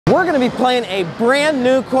We're gonna be playing a brand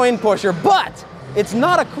new coin pusher, but it's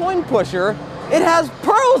not a coin pusher, it has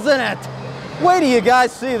pearls in it. Wait till you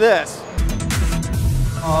guys see this.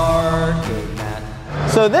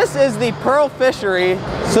 So this is the Pearl Fishery.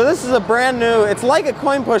 So this is a brand new, it's like a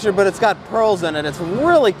coin pusher, but it's got pearls in it. It's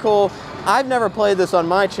really cool. I've never played this on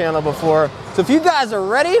my channel before. So if you guys are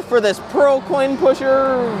ready for this Pearl coin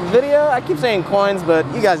pusher video, I keep saying coins, but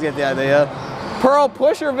you guys get the idea. Pearl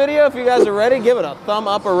pusher video, if you guys are ready, give it a thumb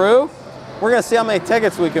up-a-roo. We're gonna see how many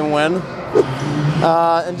tickets we can win.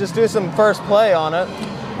 And just do some first play on it.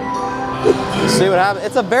 See what happens.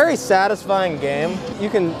 It's a very satisfying game. You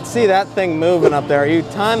can see that thing moving up there. You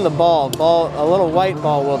time the ball, a little white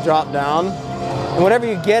ball will drop down. And whatever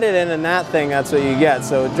you get it in that thing, that's what you get.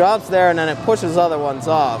 So it drops there and then it pushes other ones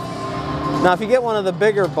off. Now if you get one of the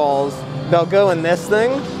bigger balls, they'll go in this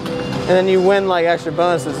thing and then you win like extra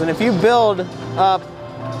bonuses. And if you build up,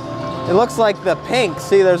 it looks like the pink.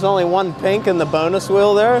 See, there's only one pink in the bonus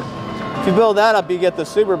wheel there. If you build that up, you get the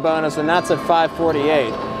super bonus and that's at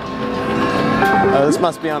 548. Oh, this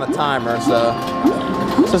must be on a timer, so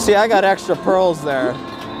see, I got extra pearls there,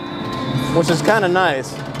 which is kind of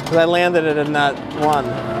nice, because I landed it in that one.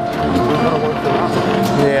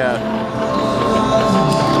 Yeah.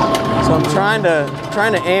 So I'm trying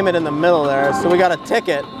to aim it in the middle there. So we got a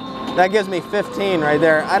ticket. That gives me 15 right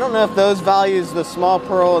there. I don't know if those values, the small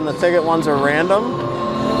pearl and the ticket ones, are random,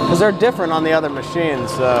 because they're different on the other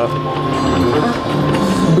machines, so.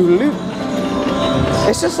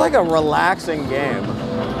 It's just like a relaxing game.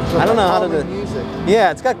 I don't know how to do. Music. Yeah,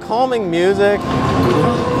 it's got calming music.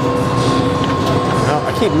 Oh,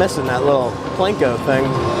 I keep missing that little plinko thing.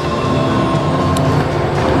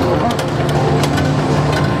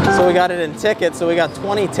 So we got it in tickets, so we got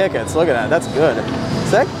 20 tickets. Look at that, that's good.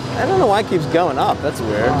 So I don't know why it keeps going up, that's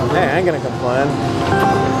weird. Hey, I ain't gonna complain.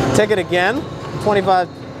 Ticket again, 25,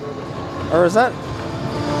 or is that?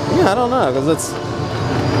 Yeah, I don't know, because it's,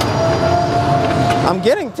 I'm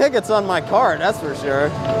getting tickets on my card, that's for sure.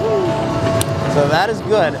 So that is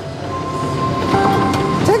good.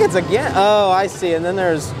 Tickets again. Oh, I see. And then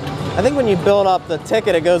there's, I think when you build up the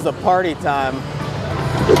ticket, it goes to party time.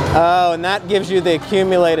 Oh, and that gives you the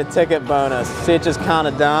accumulated ticket bonus. See, it just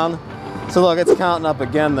counted down. So look, it's counting up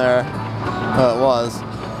again there. Oh, it was.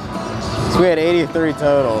 So we had 83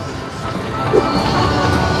 total.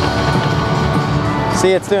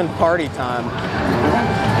 See, it's doing party time.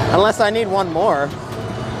 Unless I need one more.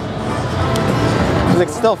 Because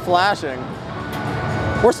it's still flashing.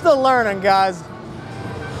 We're still learning, guys.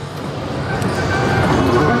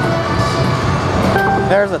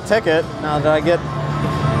 There's a ticket. Now did I get,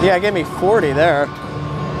 yeah, it gave me 40 there.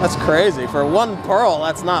 That's crazy. For one pearl,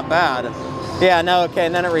 that's not bad. Yeah, no, okay,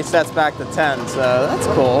 and then it resets back to 10, so that's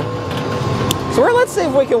cool. So let's see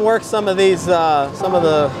if we can work some of these, some of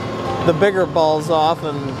the bigger balls off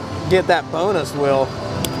and get that bonus wheel.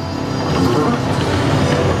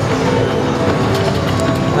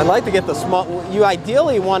 I'd like to get the small, you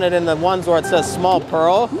ideally want it in the ones where it says small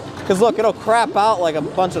pearl, because look, it'll crap out like a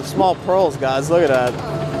bunch of small pearls, guys. Look at that.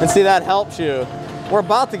 And see, that helps you. We're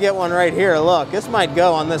about to get one right here. Look, this might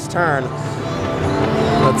go on this turn.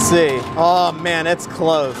 Let's see. Oh man, it's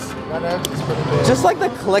close. That edge is pretty big. Just like the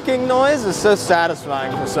clicking noise is so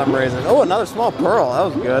satisfying for some reason. Oh, another small pearl. That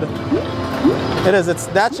was good. It is.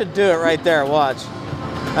 That should do it right there. Watch.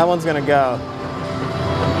 That one's gonna go.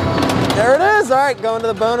 There it is. All right, going to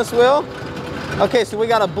the bonus wheel. Okay, so we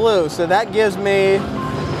got a blue. So that gives me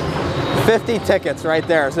 50 tickets right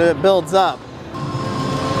there. So it builds up.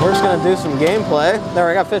 We're just gonna do some gameplay. There,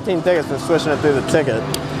 I got 15 tickets for switching it through the ticket.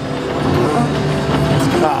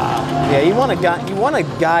 Yeah, you want to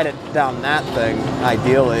guide it down that thing,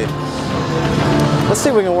 ideally. Let's see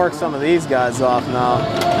if we can work some of these guys off now.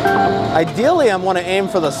 Ideally, I want to aim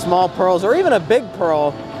for the small pearls or even a big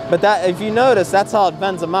pearl, but that, if you notice, that's how it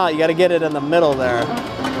bends them out. You got to get it in the middle there.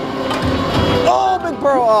 Oh, big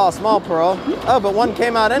pearl. Oh, small pearl. Oh, but one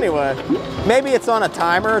came out anyway. Maybe it's on a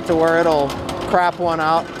timer to where it'll crap one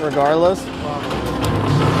out regardless.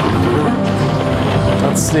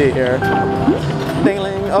 Let's see here.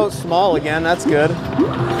 Ding-ling. Oh, small again, that's good.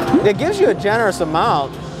 It gives you a generous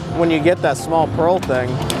amount when you get that small pearl thing.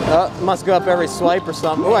 Must go up every swipe or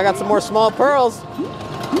something. Oh, I got some more small pearls.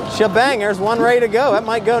 Shebang, there's one ready to go. That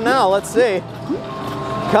might go now, let's see.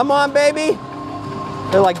 Come on, baby.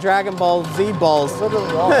 They're like Dragon Ball Z balls.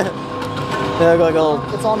 Literally all. They look like a little...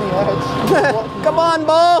 It's on the edge. Come on,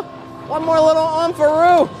 ball. One more little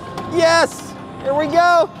omfaroo. Yes, here we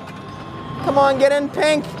go. Come on, get in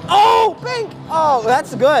pink. Oh, pink. Oh,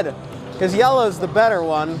 that's good. Because yellow's the better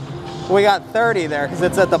one. We got 30 there because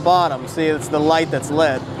it's at the bottom. See, it's the light that's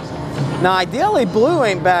lit. Now, ideally, blue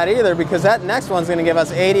ain't bad either because that next one's gonna give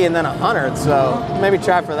us 80 and then 100, so maybe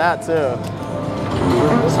try for that too.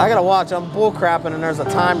 I gotta watch, I'm bull crapping and there's a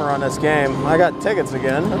timer on this game. I got tickets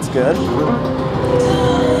again, that's good.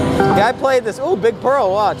 Yeah, I played this, ooh, big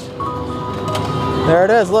pearl, watch. There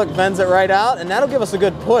it is, look, vents it right out, and that'll give us a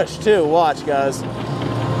good push too, watch guys.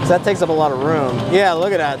 Because that takes up a lot of room. Yeah,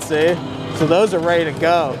 look at that, see? So those are ready to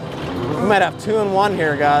go. We might have 2 in 1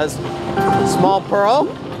 here, guys. Small pearl,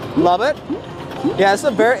 love it. Yeah,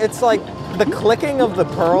 it's like, the clicking of the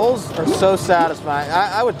pearls are so satisfying.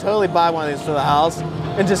 I would totally buy one of these for the house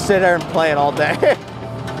and just sit there and play it all day.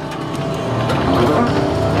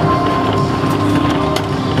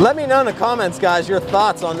 Let me know in the comments, guys, your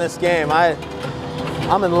thoughts on this game.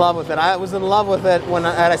 I'm in love with it. I was in love with it when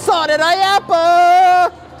I saw it at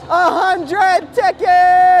IAPA! 100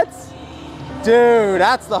 tickets! Dude,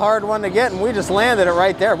 that's the hard one to get, and we just landed it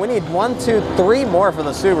right there. We need 1, 2, 3 more for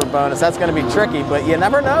the super bonus. That's gonna be tricky, but you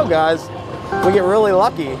never know, guys. We get really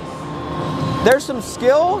lucky. There's some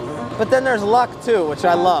skill, but then there's luck too, which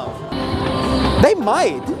I love. They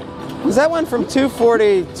might, because that went from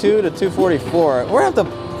 242 to 244. We're gonna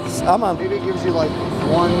have to, maybe it gives you like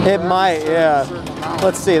 1. It might, yeah.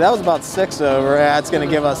 Let's see, that was about 6 over. Yeah, it's gonna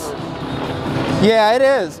give us, yeah, it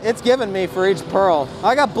is. It's giving me for each pearl.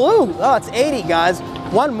 I got blue. Oh, it's 80, guys.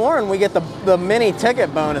 1 more and we get the mini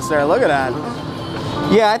ticket bonus there. Look at that.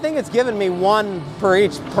 Yeah, I think it's giving me 1 per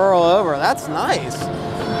each pearl over. That's nice.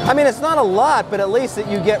 I mean, it's not a lot, but at least that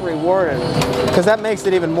you get rewarded because that makes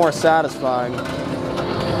it even more satisfying.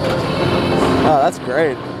 Oh, that's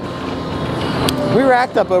great. We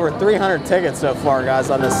racked up over 300 tickets so far, guys,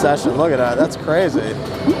 on this session. Look at that. That's crazy.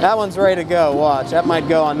 That one's ready to go. Watch. That might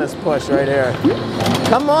go on this push right here.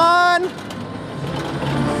 Come on!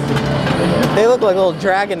 They look like little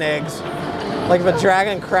dragon eggs. Like if a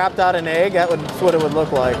dragon crapped out an egg, that's what it would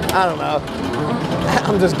look like. I don't know.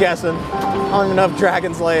 I'm just guessing. I don't even know if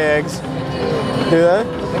dragons lay eggs. Do they?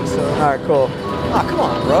 I think so. All right, cool. Oh, come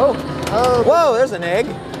on, bro. Oh. Whoa, there's an egg.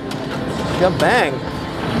 Good bang.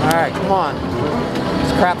 All right, come on.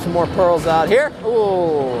 Let's crap some more pearls out here.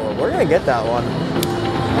 Ooh, we're gonna get that one.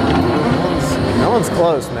 That one's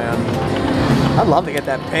close, man. I'd love to get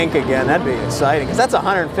that pink again. That'd be exciting, because that's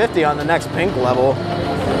 150 on the next pink level.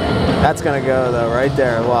 That's gonna go though, right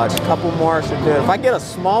there. Watch, a couple more should do it. If I get a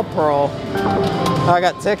small pearl, oh, I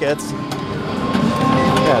got tickets.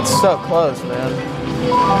 Yeah, it's so close, man.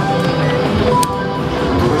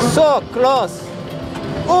 So close.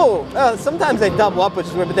 Oh, sometimes they double up, which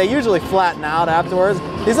is weird, but they usually flatten out afterwards.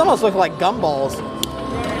 These almost look like gumballs.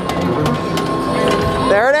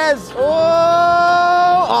 There it is.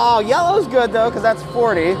 Oh, yellow's good though, because that's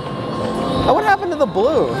 40. Oh, what happened to the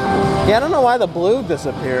blue? Yeah, I don't know why the blue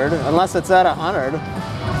disappeared, unless it's at 100.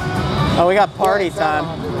 Oh, we got party time.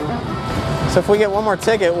 So if we get 1 more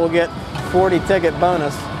ticket, we'll get 40 ticket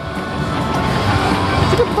bonus.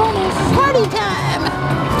 Ticket bonus, party time!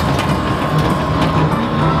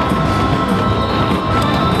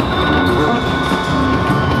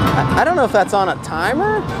 I don't know if that's on a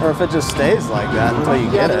timer or if it just stays like that until you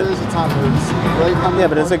get it. Yeah, there is a timer. Yeah,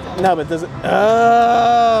 but is it, no, but does it,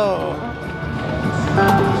 oh.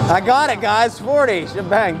 I got it, guys, 40.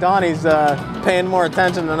 Bang, Donnie's paying more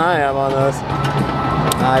attention than I am on this.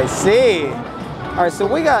 I see. All right, so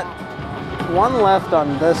we got 1 left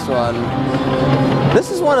on this one. This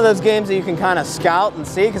is one of those games that you can kind of scout and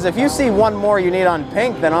see, because if you see 1 more you need on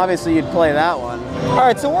pink, then obviously you'd play that one. All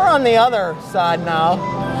right, so we're on the other side now,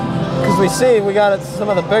 because we see we got some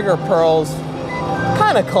of the bigger pearls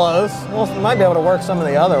kind of close. We might be able to work some of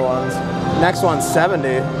the other ones. Next one's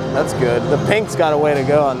 70. That's good. The pink's got a way to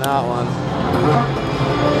go on that one.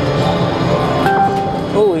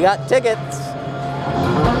 Oh, we got tickets.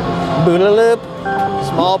 Boodaloop.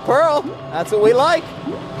 Small pearl. That's what we like.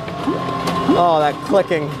 Oh, that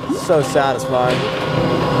clicking. So satisfying.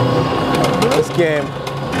 This game.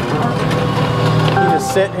 You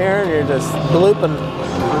just sit here and you're just blooping.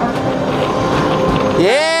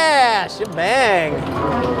 Yeah, shebang.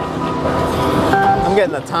 I'm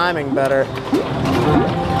getting the timing better.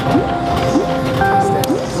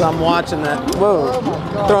 So I'm watching that. Whoa.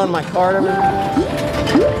 Throwing my card everywhere.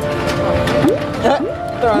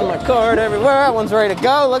 Throwing my card everywhere. That one's ready to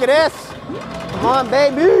go. Look at this. Come on,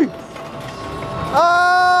 baby.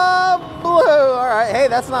 Oh, blue. All right. Hey,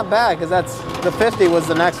 that's not bad, because that's the 50 was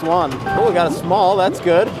the next one. Oh, we got a small. That's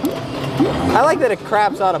good. I like that it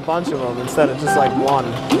craps out a bunch of them instead of just like 1.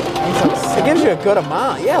 It gives you a good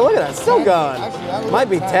amount. Yeah, look at that. It's still going. Actually, might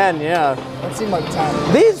be 10, yeah. That seemed like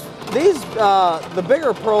 10. The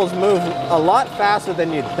bigger pearls move a lot faster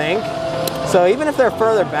than you'd think. So even if they're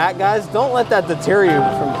further back, guys, don't let that deter you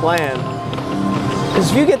from playing.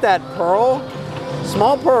 Because if you get that pearl,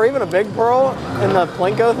 small pearl or even a big pearl in the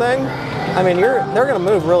plinko thing, I mean, they're gonna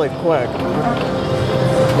move really quick.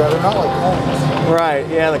 Yeah, they're not like coins. Right,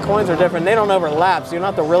 yeah, the coins are different. They don't overlap, so you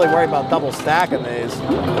don't have to really worry about double stacking these.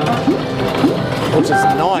 Which is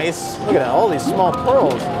nice. Look at that, all these small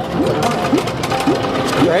pearls.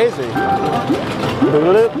 It's crazy.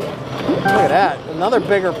 Look at that, another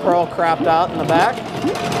bigger pearl crapped out in the back.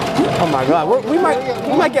 Oh my God, we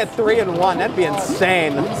might get 3 in 1. That'd be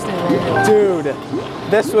insane. Dude,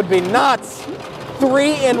 this would be nuts.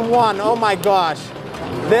 3 in 1, oh my gosh.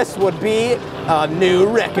 This would be a new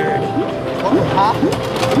record.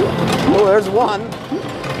 Oh, there's one.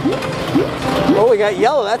 Oh, we got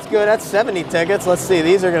yellow, that's good. That's 70 tickets. Let's see,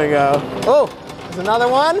 these are gonna go. Oh, there's another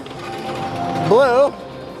one. Blue.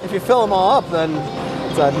 If you fill them all up, then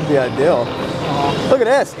that'd be ideal. Look at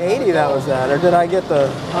this, 80 that was at, or did I get the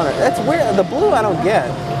 100? That's weird, the blue I don't get,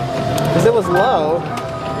 because it was low.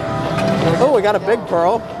 Oh, we got a big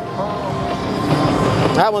pearl.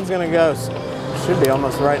 That one's gonna go, should be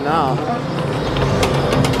almost right now.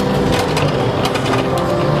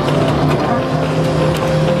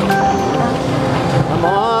 Come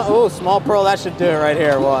on, oh, small pearl, that should do it right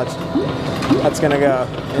here, watch. That's gonna go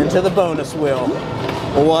into the bonus wheel.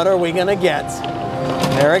 What are we gonna get?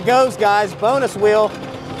 There it goes, guys, bonus wheel.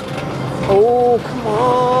 Oh, come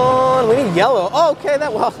on, we need yellow. Oh, okay,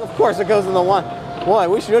 well, of course it goes in the one. Boy,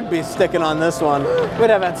 we should be sticking on this one.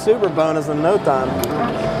 We'd have that super bonus in no time.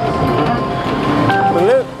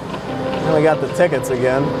 And we got the tickets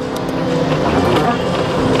again.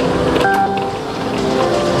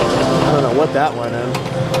 I don't know what that went in.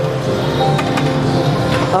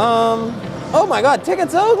 Oh my God,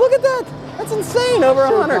 tickets, oh, look at that. That's insane, over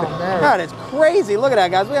 100. God, it's crazy. Look at that,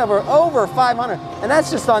 guys. We have over 500. And that's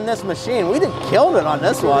just on this machine. We did killed it on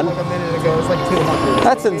this one. Like a minute ago, it was like 200.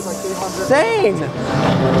 That's insane.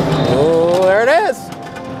 Oh, there it is.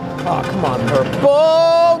 Oh, come on,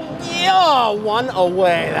 purple. Yeah, 1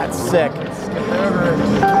 away. That's sick.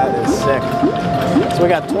 That is sick. So we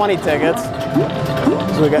got 20 tickets.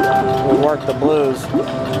 So we worked the blues.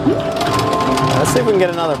 Let's see if we can get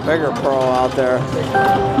another bigger pearl out there.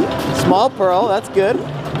 Small pearl, that's good.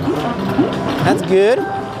 That's good.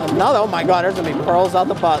 Another, oh my God, there's gonna be pearls out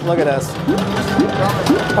the pot. Look at this.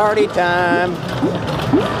 Party time.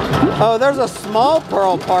 Oh, there's a small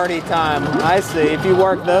pearl party time. I see, if you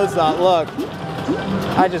work those out, look.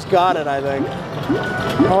 I just got it, I think.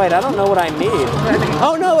 Oh wait, I don't know what I need.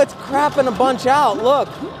 Oh no, it's crapping a bunch out, look.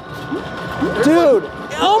 Dude,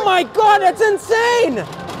 oh my God, that's insane.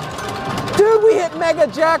 Dude, we hit mega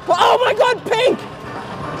jackpot. Oh my God, pink!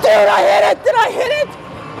 Dude, I hit it! Did I hit it?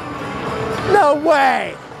 No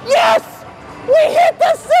way! Yes! We hit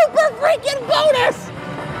the super freaking bonus!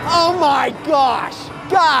 Oh my gosh!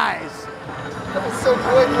 Guys! That was so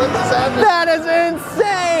quick, what just happened? That is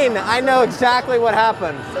insane! I know exactly what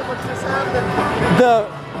happened. So much just happened.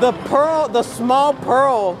 The small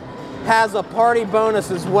pearl has a party bonus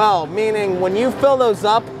as well, meaning when you fill those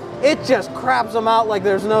up, it just craps them out like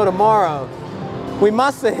there's no tomorrow. We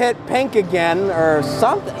must have hit pink again or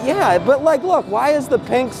something. Yeah, but like, look, why is the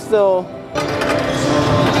pink still?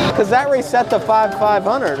 Because that reset to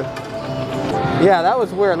 500. Yeah, that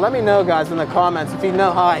was weird. Let me know, guys, in the comments if you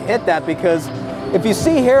know how I hit that, because if you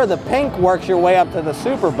see here, the pink works your way up to the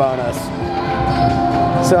super bonus.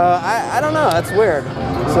 So I don't know, that's weird.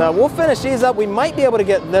 So we'll finish these up. We might be able to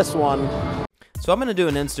get this one. So I'm gonna do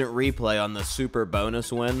an instant replay on the super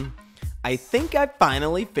bonus win. I think I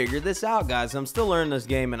finally figured this out, guys. I'm still learning this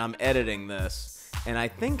game and I'm editing this. And I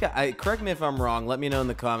think, correct me if I'm wrong, let me know in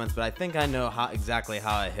the comments, but I think I know exactly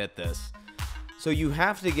how I hit this. So you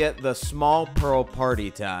have to get the small pearl party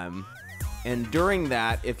time. And during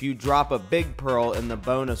that, if you drop a big pearl in the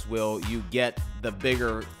bonus wheel, you get the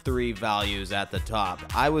bigger 3 values at the top.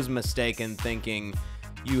 I was mistaken thinking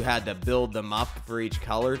you had to build them up for each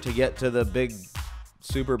color to get to the big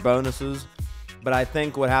super bonuses. But I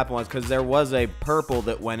think what happened was because there was a purple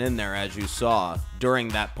that went in there, as you saw, during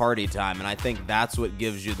that party time. And I think that's what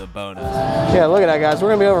gives you the bonus. Yeah, look at that, guys. We're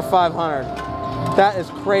going to be over 500. That is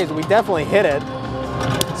crazy. We definitely hit it.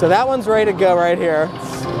 So that one's ready to go right here.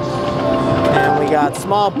 And we got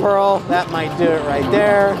small pearl. That might do it right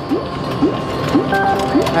there.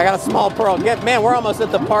 I got a small pearl. Man, we're almost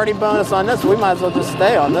at the party bonus on this. We might as well just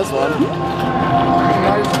stay on this one.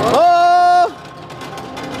 Oh!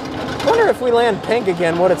 I wonder if we land pink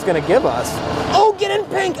again, what it's going to give us. Oh, get in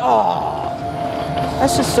pink! Oh!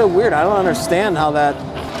 That's just so weird. I don't understand how that...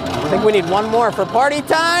 I think we need one more for party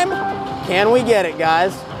time. Can we get it,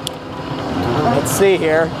 guys? Let's see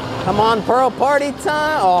here. Come on, Pearl, party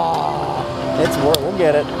time. Oh, we'll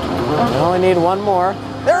get it. We only need one more.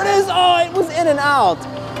 There it is. Oh, it was in and out.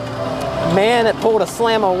 Man, it pulled a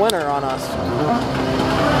slammer winner on us.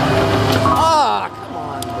 Ah, oh, come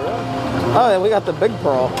on, dude. Oh, yeah, we got the big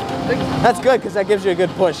pearl. That's good because that gives you a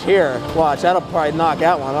good push here. Watch, that'll probably knock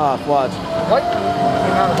that one off. Watch. What? Came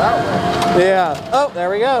out of that way. Yeah. Oh, there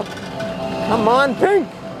we go. Come on, pink.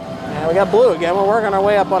 And we got blue again. We're working our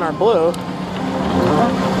way up on our blue.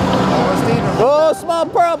 Oh, small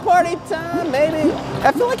pearl party time, maybe.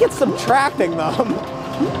 I feel like it's subtracting them.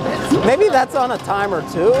 Maybe that's on a timer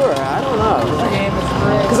too, or I don't know.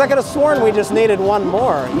 Because I could have sworn we just needed one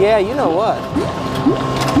more. Yeah, you know what?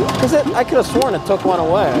 Because I could have sworn it took one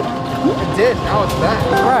away. It did, now it's back.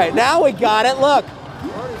 All right, now we got it. Look,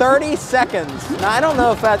 30 seconds. Now, I don't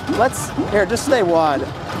know if that, here, just stay wide.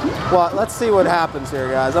 Well, let's see what happens here,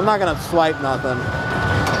 guys. I'm not going to swipe nothing.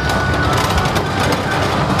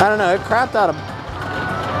 I don't know, it crapped out of,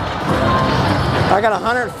 I got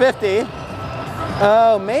 150.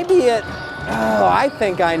 Oh, maybe it, I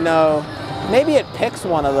think I know. Maybe it picks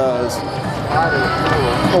one of those.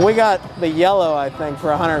 Well, we got the yellow, I think, for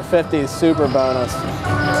 150 super bonus.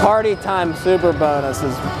 Party time super bonus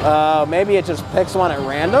is, maybe it just picks one at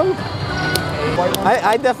random?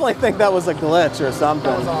 I definitely think that was a glitch or something.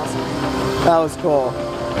 That was awesome. That was cool.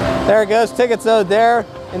 There it goes, tickets owed there.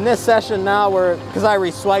 In this session now, because I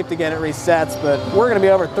re-swiped again, it resets, but we're gonna be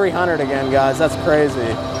over 300 again, guys. That's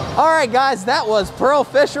crazy. All right, guys, that was Pearl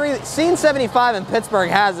Fishery. Scene 75 in Pittsburgh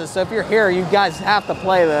has this, so if you're here, you guys have to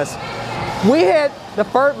play this. We hit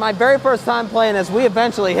my very first time playing this, we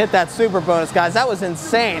eventually hit that super bonus, guys. That was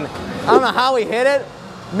insane. I don't know how we hit it.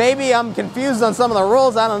 Maybe I'm confused on some of the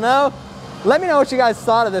rules, I don't know. Let me know what you guys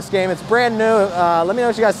thought of this game. It's brand new. Let me know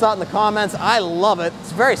what you guys thought in the comments. I love it.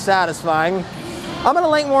 It's very satisfying. I'm gonna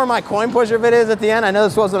link more of my coin pusher videos at the end. I know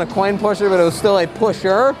this wasn't a coin pusher, but it was still a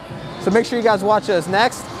pusher. So make sure you guys watch those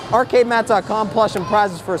next. ArcadeMatt.com, plush and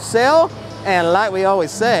prizes for sale. And like we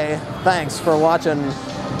always say, thanks for watching.